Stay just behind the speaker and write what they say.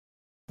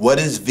What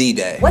is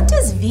V-Day? What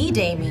does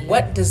V-Day mean?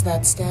 What does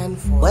that stand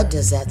for? What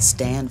does that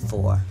stand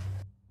for?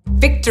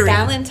 Victory.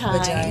 Valentine.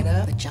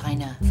 Vagina.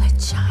 Vagina.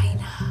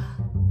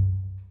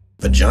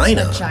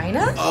 Vagina?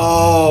 Vagina?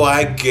 Oh,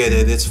 I get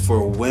it. It's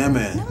for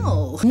women.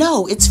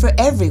 No, it's for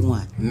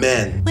everyone.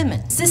 Men.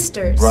 Women.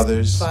 Sisters.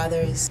 Brothers.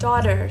 Fathers.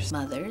 Daughters.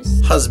 Mothers.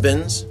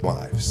 Husbands.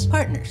 Wives.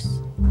 Partners.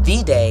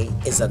 V-Day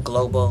is a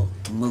global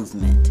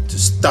movement To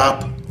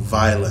stop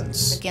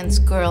violence.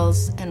 against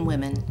girls and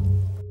women.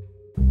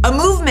 A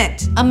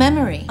movement. A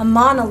memory. A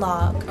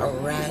monologue. A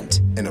rant.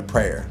 And a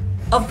prayer.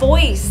 A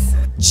voice.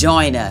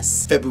 Join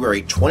us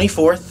February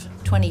 24th.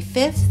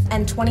 25th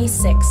And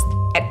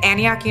 26th. At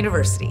Antioch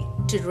University.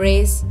 To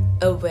raise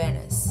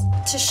awareness.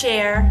 To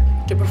share.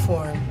 To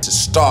perform. To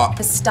stop.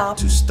 To stop.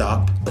 To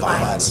stop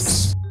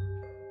violence.